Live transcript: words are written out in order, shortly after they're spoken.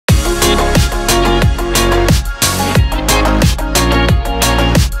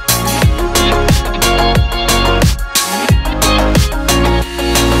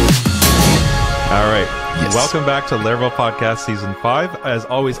welcome back to Laravel Podcast Season 5. As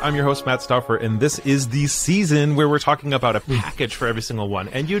always, I'm your host, Matt Stauffer, and this is the season where we're talking about a package for every single one.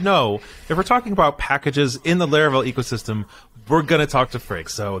 And if we're talking about packages in the Laravel ecosystem, we're going to talk to Freek.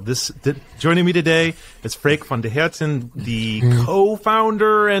 So joining me today is Freek van de Herten, the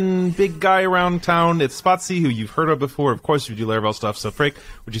co-founder and big guy around town. It's Spatie, who you've heard of before. Of course, you do Laravel stuff. So Freek,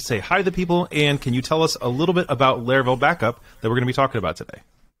 would you say hi to the people, and can you tell us a little bit about Laravel-Backup that we're going to be talking about today?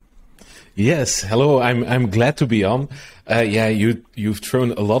 Yes, hello. I'm glad to be on. You've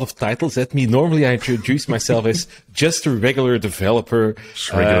thrown a lot of titles at me. Normally, I introduce myself as just a regular developer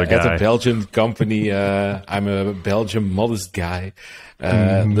at a Belgian company. I'm a Belgian modest guy,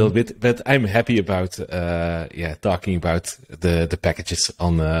 a little bit, but I'm happy about talking about the packages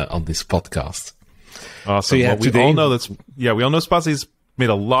on this podcast. Awesome. So, we all know Spatie's made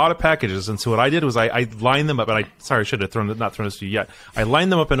a lot of packages, and so what I did was I lined them up, and I should have not thrown this to you yet. I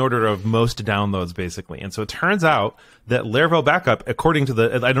lined them up in order of most downloads, basically. And so it turns out that Laravel-Backup, according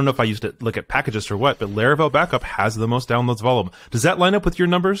to I don't know if I used to look at packages or what, but Laravel-Backup has the most downloads of all of them. Does that line up with your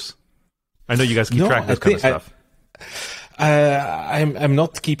numbers? I know you guys keep track of this kind of stuff. I'm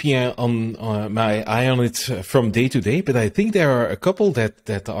not keeping my eye on it from day to day, but I think there are a couple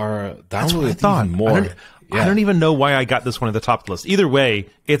that are downloaded even more. I don't even know why I got this one at the top of the list. Either way,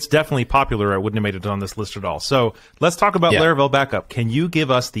 it's definitely popular. I wouldn't have made it on this list at all. So let's talk about Laravel-Backup. Can you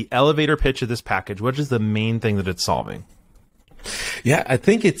give us the elevator pitch of this package? What is the main thing that it's solving? Yeah, I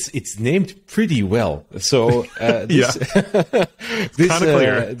think it's named pretty well. So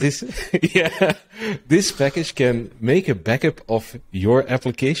this package can make a backup of your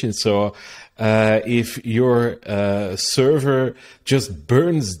application. So if your server just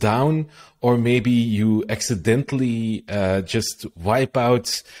burns down, or maybe you accidentally just wipe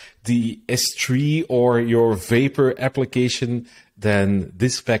out the S3 or your Vapor application, then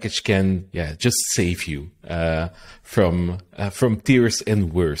this package can just save you from tears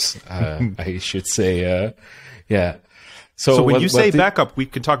and worse. I should say, So when you say backup, we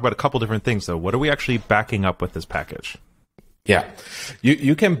can talk about a couple different things, though. What are we actually backing up with this package? Yeah,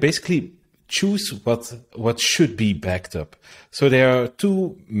 you can basically choose what should be backed up. So there are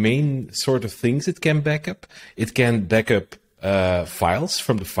two main sort of things it can back up. It can back up files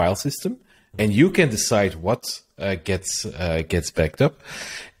from the file system, and you can decide what gets backed up.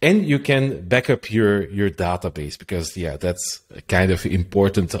 And you can back up your database, because that's kind of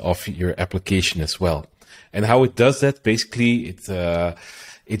important of your application as well. And how it does that, basically,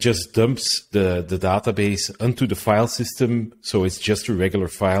 it just dumps the database onto the file system, so it's just a regular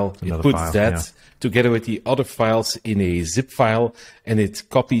file. It puts that together with the other files in a zip file, and it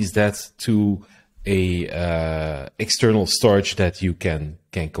copies that to a external storage that you can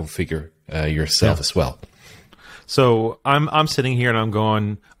configure yourself as well. So I'm sitting here and I'm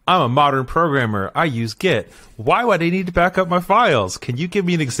going, I'm a modern programmer. I use Git. Why would I need to back up my files? Can you give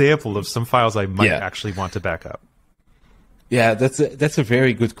me an example of some files I might actually want to back up? Yeah, that's a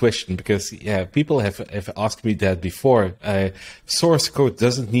very good question, because people have asked me that before. Source code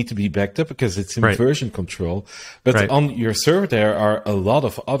doesn't need to be backed up because it's in version control, but on your server there are a lot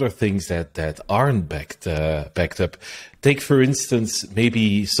of other things that aren't backed up. Take, for instance,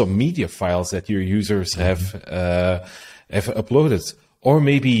 maybe some media files that your users have uploaded, or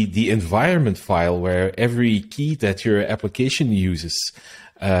maybe the environment file where every key that your application uses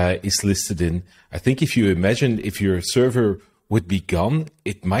is listed in. I think if you imagine if your server would be gone,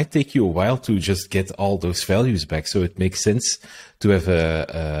 it might take you a while to just get all those values back. So it makes sense to have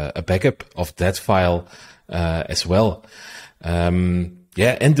a backup of that file as well. And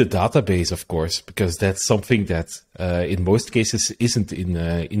the database, of course, because that's something that in most cases isn't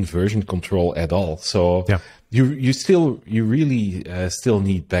in version control at all. So you really still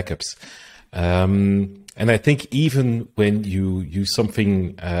need backups. And I think even when you use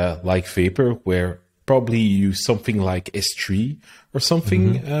something like Vapor, where probably you use something like S3 or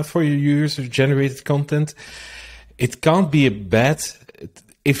something for your user-generated content, it can't be a bad,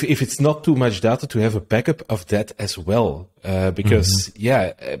 if it's not too much data, to have a backup of that as well. Because,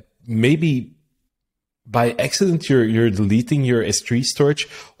 maybe by accident you're deleting your S3 storage,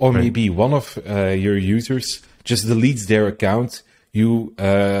 or maybe one of your users just deletes their account. You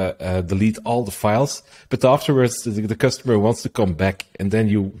delete all the files, but afterwards the customer wants to come back, and then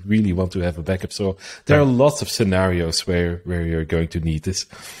you really want to have a backup. So there are lots of scenarios where you're going to need this.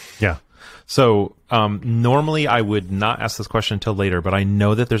 Yeah. So normally I would not ask this question until later, but I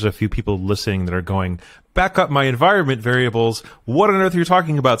know that there's a few people listening that are going, back up my environment variables. What on earth are you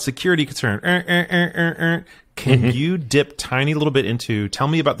talking about? Security concern. Can you dip tiny little bit into, tell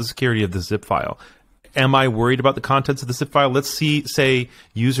me about the security of the zip file? am I worried about the contents of the zip file? Let's say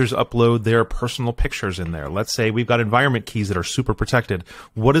users upload their personal pictures in there. Let's say we've got environment keys that are super protected.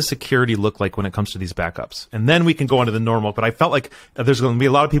 What does security look like when it comes to these backups? And then we can go on to the normal, but I felt like there's going to be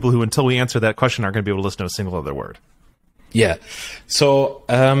a lot of people who, until we answer that question, aren't going to be able to listen to a single other word. Yeah. So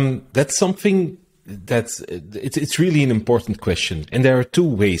that's something it's really an important question. And there are two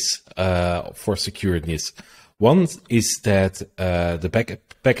ways for securing this. One is that the backup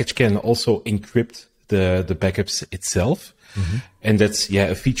package can also encrypt the backups itself. Mm-hmm. And that's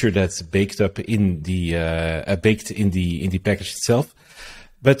a feature that's baked in the package itself.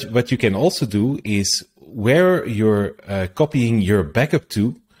 But what you can also do is where you're copying your backup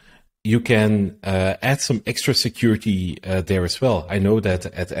to, you can add some extra security there as well. I know that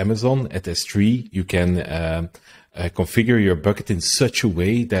at Amazon, at S3, you can configure your bucket in such a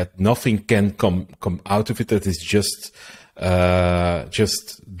way that nothing can come out of it. That is just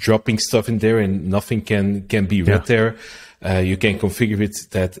dropping stuff in there, and nothing can be read there. You can configure it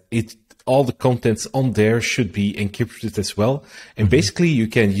that all the contents on there should be encrypted as well. And basically, you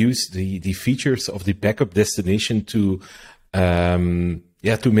can use the features of the backup destination to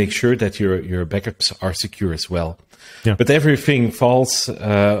make sure that your backups are secure as well. Yeah. But everything falls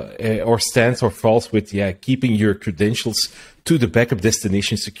or stands or falls with keeping your credentials to the backup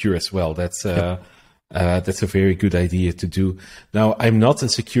destination secure as well. That's a very good idea to do. Now, I'm not a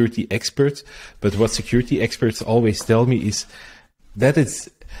security expert, but what security experts always tell me is that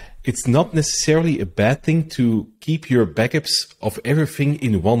it's not necessarily a bad thing to keep your backups of everything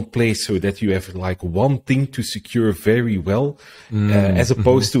in one place so that you have like one thing to secure very well, as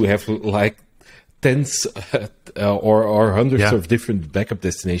opposed to have like tens or hundreds of different backup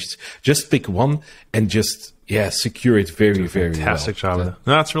destinations. Just pick one and just secure it very, very well. Fantastic job. No,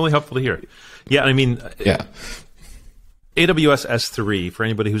 that's really helpful to hear. Yeah, I mean, AWS S3, for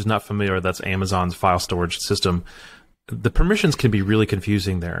anybody who's not familiar, that's Amazon's file storage system. The permissions can be really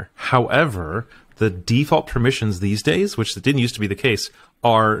confusing there. However, the default permissions these days, which didn't used to be the case,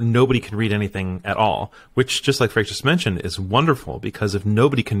 are nobody can read anything at all, which, just like Freek just mentioned, is wonderful, because if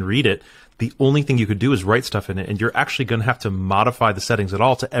nobody can read it, the only thing you could do is write stuff in it, and you're actually going to have to modify the settings at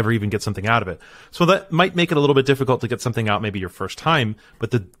all to ever even get something out of it. So that might make it a little bit difficult to get something out maybe your first time,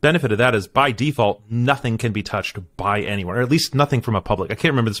 but the benefit of that is, by default, nothing can be touched by anyone, or at least nothing from a public. I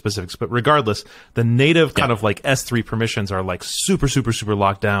can't remember the specifics, but regardless, the native kind of like S3 permissions are like super, super, super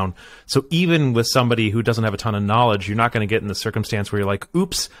locked down. So even with somebody who doesn't have a ton of knowledge, you're not going to get in the circumstance where you're like,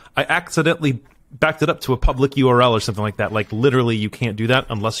 oops, I accidentally backed it up to a public URL or something like that. Like, literally, you can't do that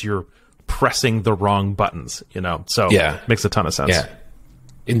unless you're pressing the wrong buttons, So makes a ton of sense. Yeah,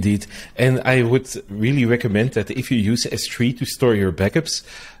 indeed. And I would really recommend that if you use S3 to store your backups,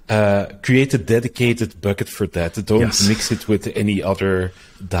 create a dedicated bucket for that. Don't mix it with any other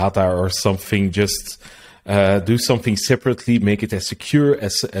data or something. Just do something separately, make it as secure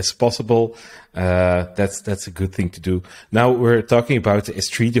as possible. That's a good thing to do. Now, we're talking about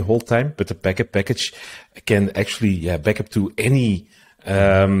S3 the whole time, but the backup package can actually back up to any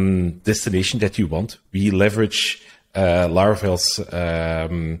destination that you want. We leverage Laravel's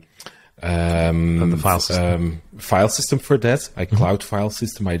file system for that, cloud file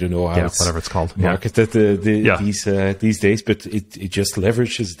system. I don't know how it's whatever it's called marketed these days, but it just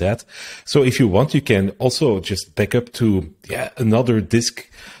leverages that. So if you want, you can also just back up to another disk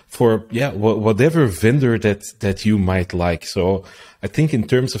for whatever vendor that you might like. So I think in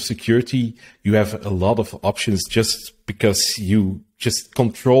terms of security, you have a lot of options just because you just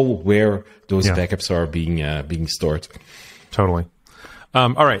control where those backups are being stored. Totally.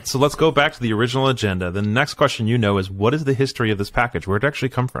 All right, so let's go back to the original agenda. The next question is, what is the history of this package? Where did it actually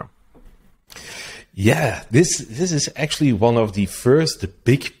come from? Yeah, this is actually one of the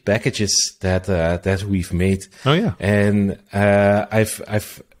big packages that we've made. Oh yeah, and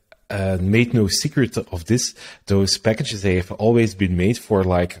I've made no secret of this. Those packages, they have always been made for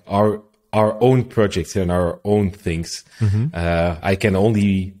like our own projects and our own things. I can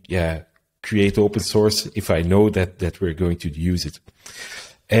only create open source if I know that we're going to use it.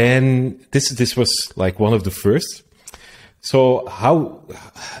 And this was like one of the first. So how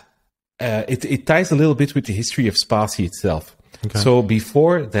it ties a little bit with the history of Spatie itself. Okay. So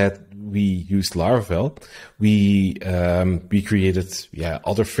before that, we used Laravel. We created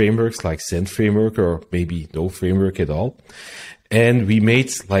other frameworks like Zen framework, or maybe no framework at all. And we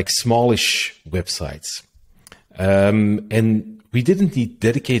made like smallish websites. And we didn't need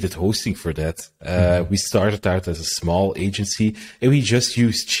dedicated hosting for that. We started out as a small agency, and we just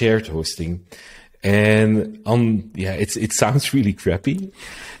used shared hosting. And it sounds really crappy.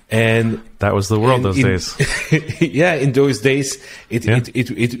 And that was the world those days. Yeah, in those days,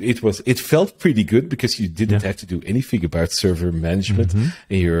 it felt pretty good because you didn't have to do anything about server management.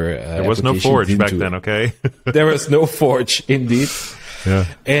 There was no Forge back then, okay? There was no Forge, indeed. Yeah.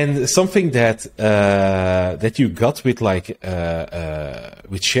 And something that you got with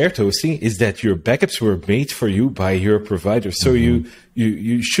with shared hosting is that your backups were made for you by your provider. So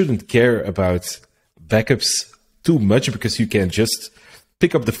you shouldn't care about backups too much because you can just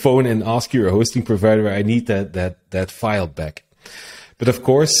pick up the phone and ask your hosting provider, I need that file back. But of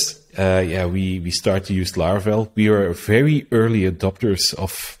course, we start to use Laravel. We are very early adopters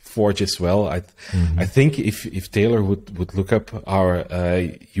of Forge as well. I think if Taylor would look up our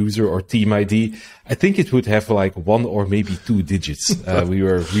user or team ID, I think it would have like 1 or maybe 2 digits. We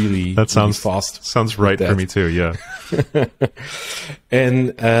were really really fast. Sounds right for me too. Yeah.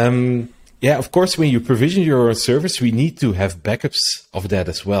 And of course, when you provision your own service, we need to have backups of that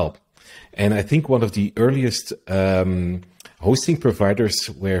as well. And I think one of the earliest hosting providers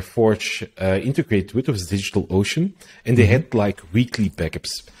where Forge integrated with was DigitalOcean, and they had like weekly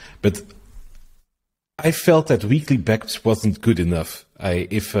backups. But I felt that weekly backups wasn't good enough.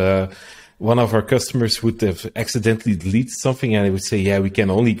 If one of our customers would have accidentally deleted something and they would say, we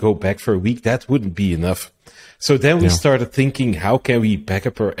can only go back for a week, that wouldn't be enough. So then we started thinking, how can we back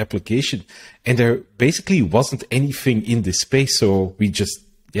up our application? And there basically wasn't anything in this space. So we just,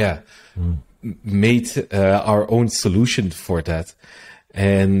 made our own solution for that.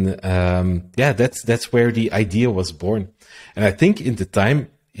 And that's where the idea was born. And I think in the time,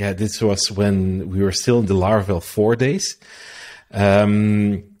 this was when we were still in the Laravel 4 days.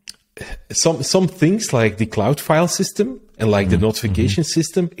 Some things like the cloud file system and like the notification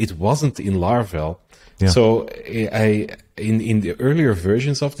system, it wasn't in Laravel. Yeah. So in the earlier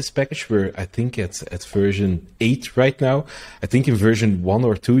versions of this package, we're I think at version 8 right now. I think in version 1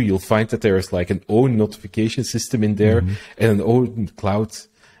 or 2, you'll find that there is like an own notification system in there and an own cloud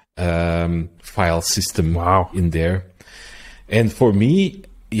file system in there. And for me,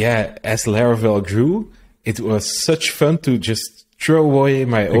 as Laravel grew, it was such fun to just throw away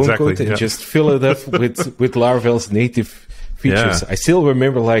my own code and just fill it up with Laravel's native features. I still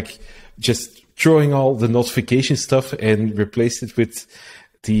remember like just throwing all the notification stuff and replaced it with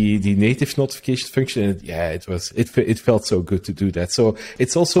the native notification function. And it felt so good to do that. So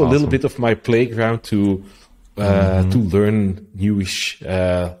it's also a little bit of my playground to learn newish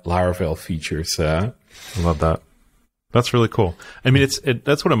Laravel features. I love that. That's really cool. I mean,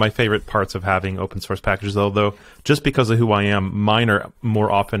 that's one of my favorite parts of having open source packages, though, just because of who I am. Mine are more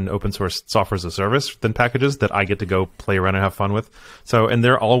often open source software as a service than packages that I get to go play around and have fun with. So, and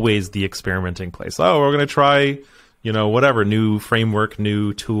they're always the experimenting place. Oh, we're going to try, whatever, new framework,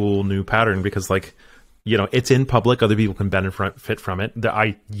 new tool, new pattern, because it's in public. Other people can benefit from it.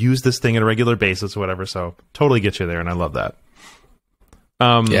 I use this thing on a regular basis or whatever. So totally get you there. And I love that.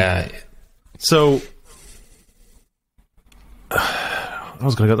 So, I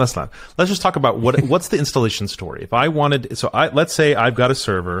was going to go. That's not. Let's just talk about what's the installation story. If I wanted, let's say I've got a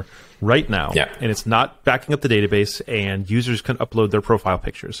server right now, and it's not backing up the database, and users can upload their profile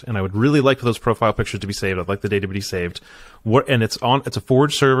pictures, and I would really like for those profile pictures to be saved. I'd like the data to be saved. And it's a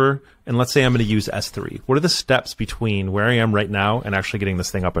Forge server, and let's say I'm going to use S3. What are the steps between where I am right now and actually getting this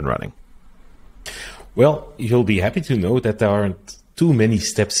thing up and running? Well, you'll be happy to know that there aren't too many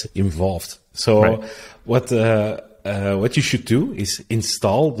steps involved. So what you should do is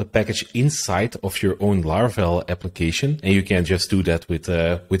install the package inside of your own Laravel application, and you can just do that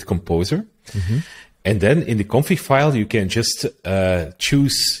with Composer. And then in the config file, you can just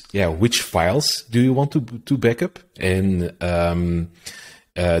choose which files do you want to back up, and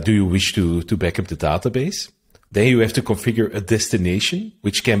do you wish to back up the database. Then you have to configure a destination,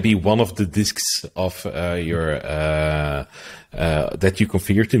 which can be one of the disks of your that you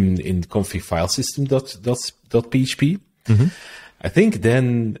configured in config file system.php. I think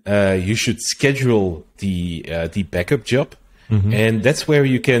then you should schedule the backup job, and that's where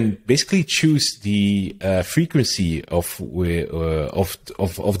you can basically choose the frequency of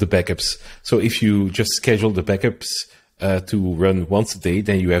the backups. So if you just schedule the backups to run once a day,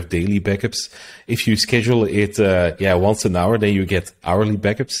 then you have daily backups. If you schedule it once an hour, then you get hourly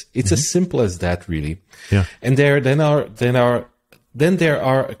backups. It's as simple as that, really. Yeah. And there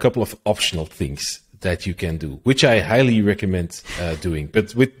are a couple of optional things that you can do, which I highly recommend doing.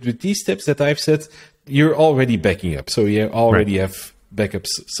 But with these steps that I've said, you're already backing up, so you already have backups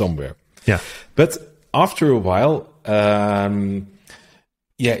somewhere. Yeah. But after a while,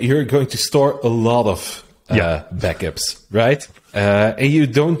 you're going to store a lot of backups, right? And you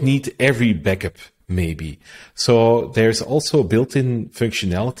don't need every backup, maybe. So there's also built-in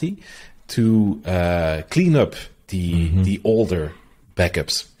functionality to clean up the older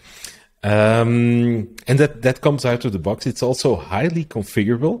backups. And that comes out of the box. It's also highly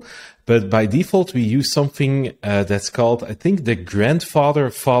configurable, but by default, we use something that's called, I think, the grandfather,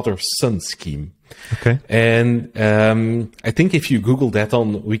 father, son scheme. Okay. And I think if you Google that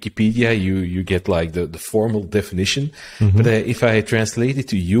on Wikipedia, you get like the formal definition. But if I translate it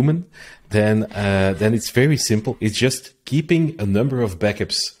to human, then it's very simple. It's just keeping a number of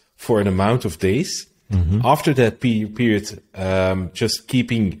backups for an amount of days. After that period, just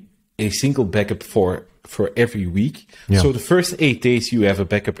keeping a single backup for every week. So the first 8 days you have a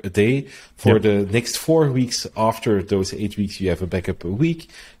backup a day. For the next 4 weeks after those 8 weeks, you have a backup a week,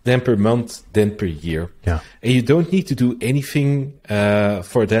 then per month, then per year. And you don't need to do anything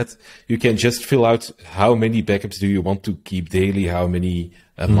for that. You can just fill out how many backups do you want to keep daily, how many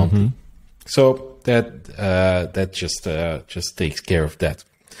monthly. So that just takes care of that.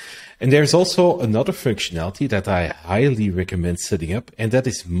 And there's also another functionality that I highly recommend setting up, and that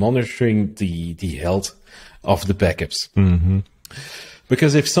is monitoring the health of the backups.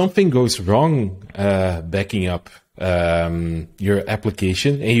 Because if something goes wrong backing up your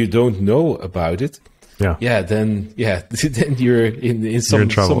application and you don't know about it, then you're in some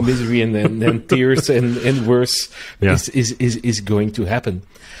misery, and then tears and worse is going to happen.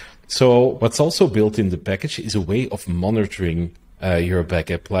 So what's also built in the package is a way of monitoring your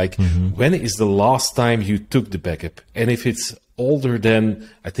backup. Like, when is the last time you took the backup? And if it's older than,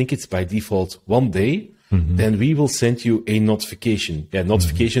 I think it's by default 1 day, then we will send you a notification.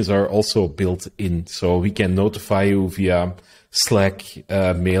 Notifications are also built in, so we can notify you via Slack,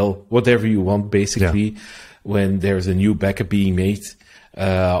 mail, whatever you want, basically, when there's a new backup being made,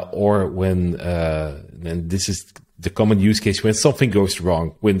 or when, and this is the common use case, when something goes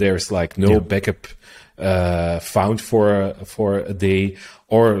wrong, when there's like no backup found for a day,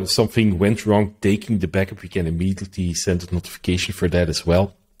 or something went wrong taking the backup, we can immediately send a notification for that as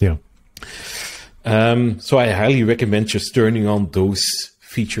well. So I highly recommend just turning on those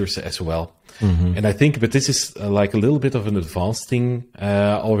features as well. And I think, but this is like a little bit of an advanced thing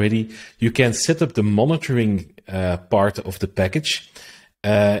already. You can set up the monitoring part of the package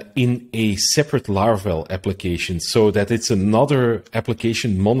in a separate Laravel application, so that it's another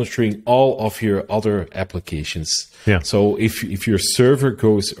application monitoring all of your other applications. So if your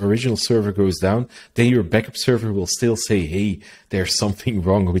original server goes down, then your backup server will still say, "Hey, there's something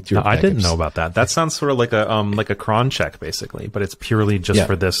wrong with your backups." I didn't know about that. That sounds sort of like a cron check, basically, but it's purely just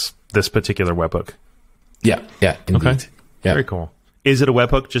for this particular webhook. Yeah, indeed. Okay. Very cool. Is it a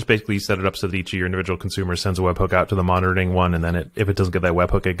webhook? Just basically you set it up so that each of your individual consumers sends a webhook out to the monitoring one, and then if it doesn't get that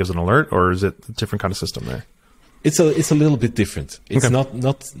webhook, it gives an alert, or is it a different kind of system there? It's a little bit different. It's not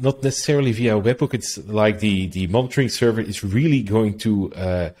necessarily via a webhook. It's like the monitoring server is really going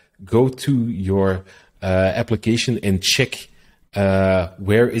to go to your application and check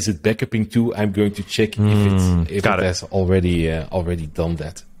where is it backupping to. I'm going to check if it has already done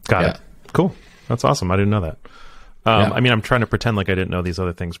that. Got it. Cool. That's awesome. I didn't know that. I mean, I'm trying to pretend like I didn't know these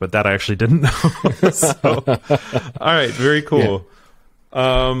other things, but that I actually didn't know. So, all right, very cool.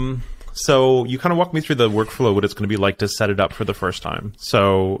 So you kind of walked me through the workflow, what it's going to be like to set it up for the first time.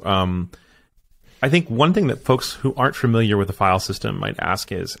 So I think one thing that folks who aren't familiar with the file system might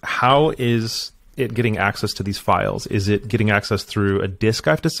ask is, how is it getting access to these files? Is it getting access through a disk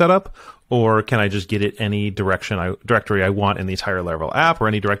I have to set up, or can I just get it any directory I want in the entire Laravel app, or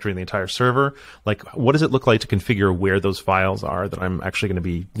any directory in the entire server? Like, what does it look like to configure where those files are that I'm actually going to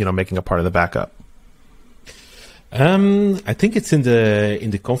be, making a part of the backup? I think it's in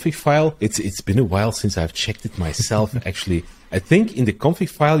the config file. It's been a while since I've checked it myself. Actually, I think in the config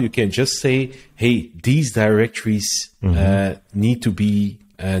file you can just say, "Hey, these directories need to be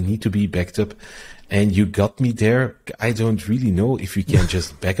backed up," and you got me there. I don't really know if you can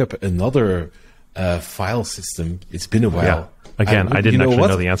just back up another file system. It's been a while. Yeah. Again, I didn't actually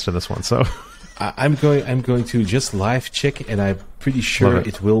know the answer to this one, so I'm going to just live check, and I'm pretty sure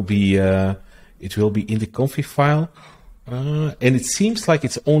it will be in the config file. And it seems like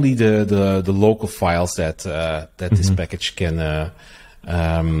it's only the local files that this package can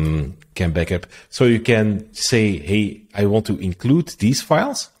back up. So you can say, "Hey, I want to include these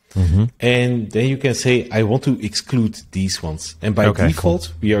files," and then you can say, "I want to exclude these ones." And by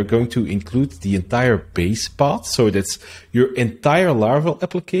default, we are going to include the entire base path. So that's your entire Laravel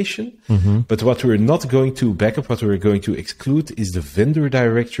application. But what we're not going to back up, what we're going to exclude, is the vendor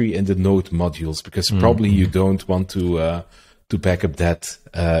directory and the node modules, because probably you don't want to back up that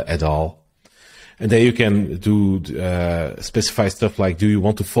at all. And then you can do specify stuff like, do you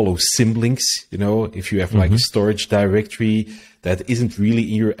want to follow symlinks? You know, if you have like a storage directory that isn't really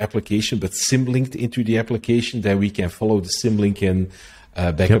in your application, but symlinked into the application, then we can follow the symlink and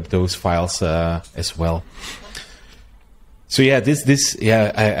back up those files as well. So yeah,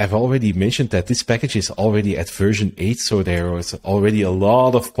 I've already mentioned that this package is already at version 8, so there was already a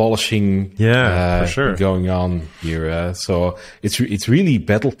lot of polishing for sure. going on here. So it's really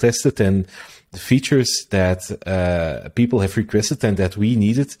battle tested, and the features that people have requested and that we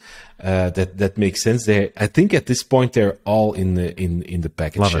needed that makes sense. I think at this point they're all in the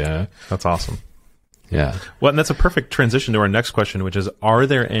package. Love it. That's awesome. Yeah. Well, and that's a perfect transition to our next question, which is, are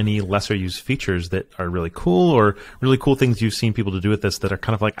there any lesser used features that are really cool, or really cool things you've seen people to do with this that are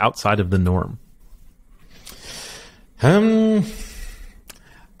kind of like outside of the norm? I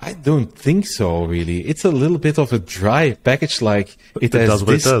don't think so, really. It's a little bit of a dry package, like it has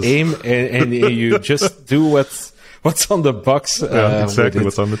this aim and you just do what's on the box. Exactly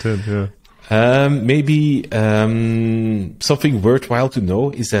what's on the tin, yeah. Maybe something worthwhile to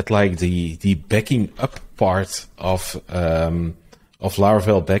know is that like the backing up part of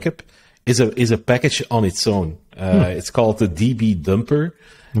Laravel-Backup is a package on its own. It's called the DB dumper.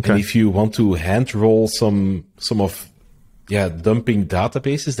 Okay. And if you want to hand roll some of dumping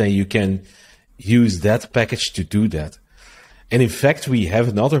databases, then you can use that package to do that. And in fact, we have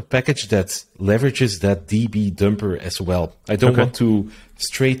another package that leverages that DB dumper as well. I don't want to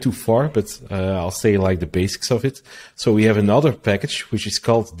stray too far, but I'll say like the basics of it. So we have another package which is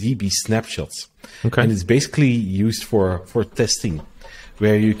called DB-Snapshots. Okay. And it's basically used for testing,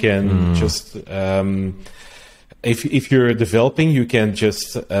 where you can just if you're developing, you can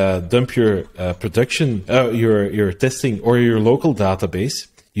just dump your production, your testing or your local database,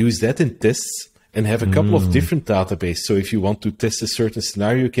 use that in tests, and have a couple of different databases. So if you want to test a certain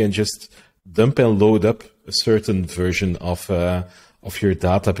scenario, you can just dump and load up a certain version of your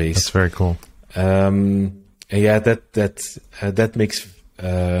database. That's very cool. And that makes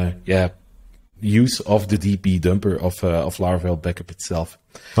use of the DB dumper of Laravel-Backup itself.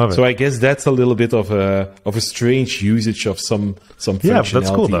 Love it. So I guess that's a little bit of a strange usage of some functionality that's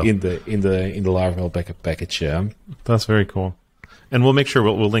cool, in the Laravel-Backup package. Yeah, that's very cool. And we'll make sure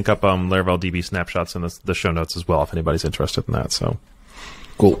we'll link up Laravel DB-Snapshots in the show notes as well if anybody's interested in that. So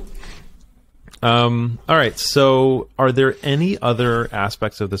cool. All right. So are there any other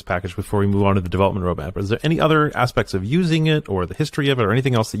aspects of this package before we move on to the development roadmap? Is there any other aspects of using it or the history of it or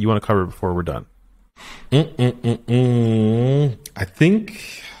anything else that you want to cover before we're done? I think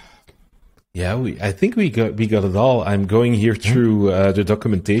we got it all. I'm going here through the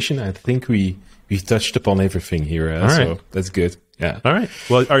documentation. I think we touched upon everything here. So that's good. Yeah. All right.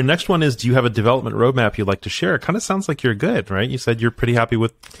 Well, our next one is, do you have a development roadmap you'd like to share? It kind of sounds like you're good, right? You said you're pretty happy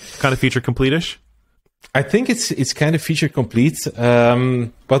with kind of feature complete-ish. I think it's kind of feature complete.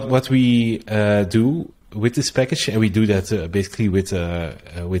 But what we do with this package, and we do that basically with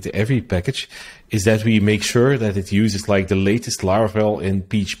every package, is that we make sure that it uses like the latest Laravel and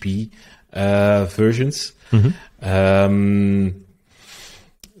PHP versions.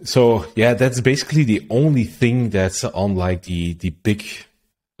 So yeah, that's basically the only thing that's on like the big,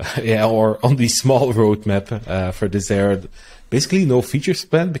 or on the small roadmap for this. There are basically no features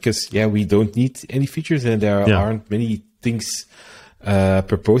planned because we don't need any features, and there aren't many things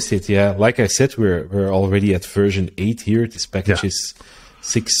proposed yet. Yeah, like I said, we're already at version 8 here. This package is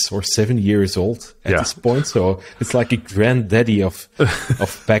 6 or 7 years old at this point, so it's like a granddaddy of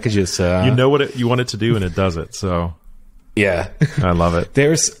packages. You know what you want it to do, and it does it. So. Yeah, I love it.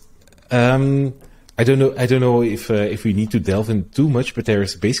 There's, I don't know if we need to delve in too much, but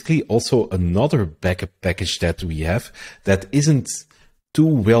there's basically also another backup package that we have that isn't too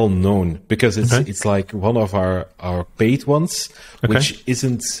well known because it's like one of our paid ones, which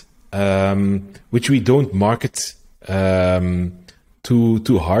isn't, which we don't market too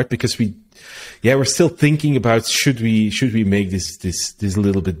hard because we're still thinking about should we make this a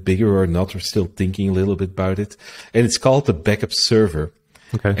little bit bigger or not. We're still thinking a little bit about it, and it's called the backup server.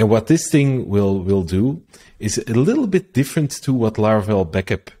 Okay. And what this thing will do is a little bit different to what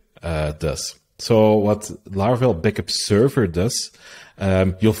Laravel-Backup does. So what Laravel-Backup server does,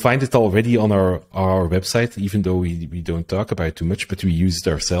 you'll find it already on our website, even though we don't talk about it too much, but we use it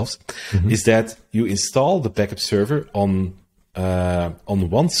ourselves. Is that you install the backup server on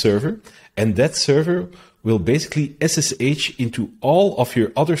one server. And that server will basically SSH into all of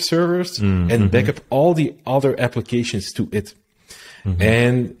your other servers and back up all the other applications to it.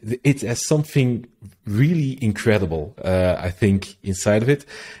 And it has something really incredible, I think, inside of it.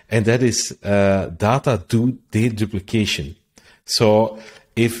 And that is data deduplication. So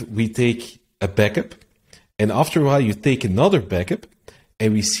if we take a backup, and after a while you take another backup,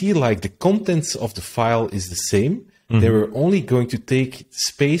 and we see like the contents of the file is the same, they were only going to take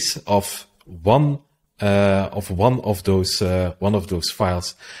space of one of those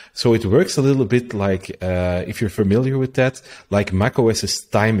files. So it works a little bit like if you're familiar with that, like macOS's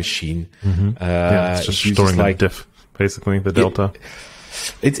Time Machine. It's just storing like the diff, basically the delta.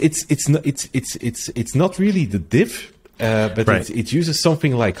 It's not really the diff. But right. it uses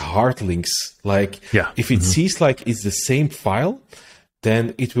something like hard links. Like if it sees like it's the same file,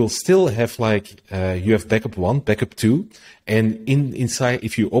 then it will still have like you have backup 1, backup 2, and inside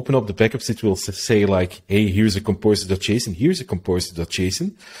if you open up the backups, it will say like, hey, here's a composer.json, here's a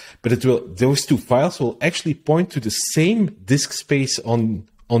composer.json, but those two files will actually point to the same disk space on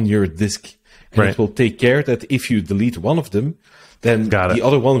your disk, and it will take care that if you delete one of them, then the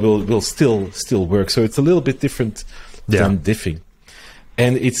other one will still work. So it's a little bit different than diffing,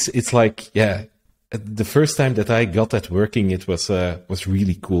 and it's like the first time that I got that working, it was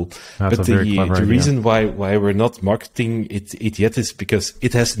really cool. That's but the reason why we're not marketing it yet is because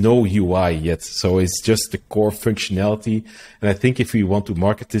it has no UI yet. So it's just the core functionality. And I think if we want to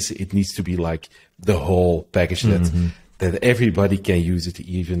market this, it needs to be like the whole package that everybody can use it,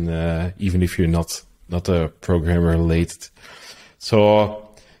 even if you're not a programmer related. So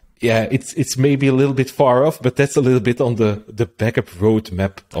it's maybe a little bit far off, but that's a little bit on the backup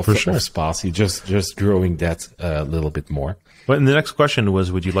roadmap of Spatie, just growing that a little bit more. But the next question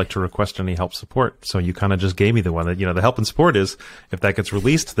was, would you like to request any help support? So you kind of just gave me the one that, the help and support is, if that gets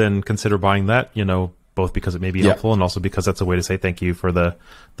released, then consider buying that, both because it may be helpful and also because that's a way to say thank you for the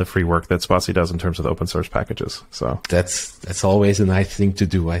free work that Spatie does in terms of the open source packages. So that's always a nice thing to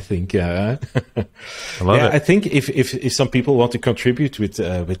do, I think. I love it. I think if some people want to contribute with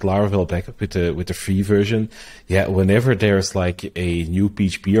Laravel-Backup with the free version, whenever there's like a new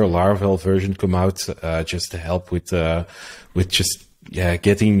PHP or Laravel version come out, just to help with just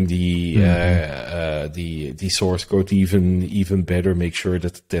getting the source code even better, make sure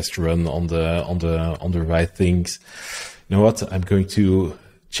that the tests run on the right things. You know what? I'm going to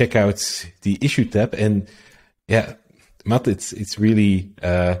check out the issue tab, and Matt, it's really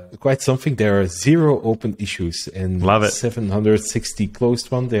quite something. There are 0 open issues and 760 closed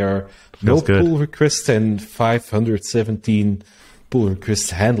ones. There are no pull requests and 517 pull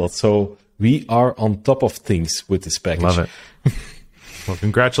requests handled. So we are on top of things with this package. Love it. Well,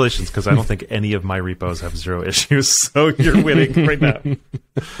 congratulations, because I don't think any of my repos have 0 issues, so you're winning right now.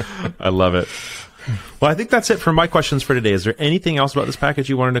 I love it. Well, I think that's it for my questions for today. Is there anything else about this package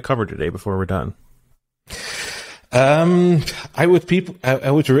you wanted to cover today before we're done? I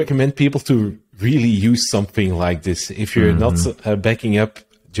would recommend people to really use something like this. If you're not backing up,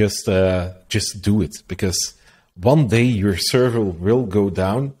 just do it, because one day your server will go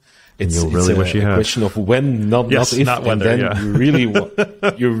down. It's a question of when, not if. Not when, and then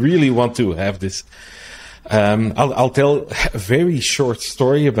you really want to have this. I'll tell a very short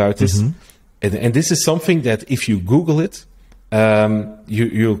story about this, and this is something that if you Google it,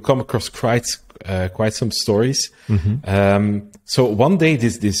 you'll come across quite some stories. So one day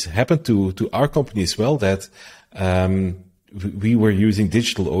this happened to our company as well, that we were using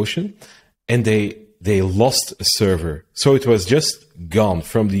DigitalOcean, and they lost a server. So it was just gone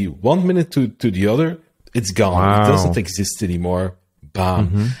from the 1 minute to the other. It's gone. Wow. It doesn't exist anymore.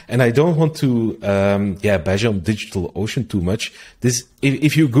 Bam. And I don't want to, bash on DigitalOcean too much.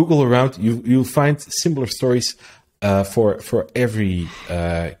 If you Google around, you'll find similar stories, for every,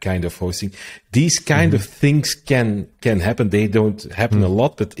 kind of hosting. These kind of things can happen. They don't happen a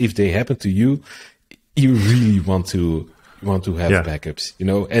lot, but if they happen to you, you really want to have backups,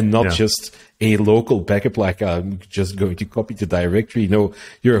 and not just a local backup, like I'm just going to copy the directory. No,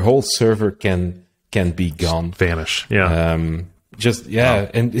 your whole server can be gone. Just vanish. And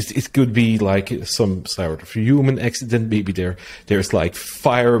it could be like some sort of human accident. Maybe there's like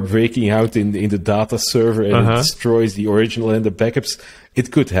fire breaking out in the data server, and it destroys the original and the backups.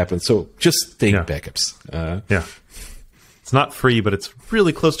 It could happen. So just take backups. It's not free, but it's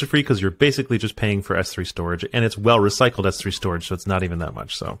really close to free, because you're basically just paying for S3 storage, and it's well recycled S3 storage, so it's not even that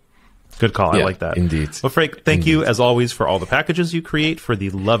much. So good call. I like that. Indeed. Well, Freek, thank you as always for all the packages you create, for the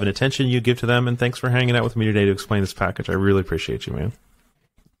love and attention you give to them, and thanks for hanging out with me today to explain this package. I really appreciate you, man.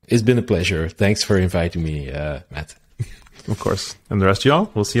 It's been a pleasure. Thanks for inviting me, Matt. Of course. And the rest of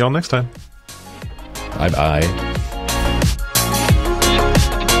y'all, we'll see y'all next time. Bye-bye.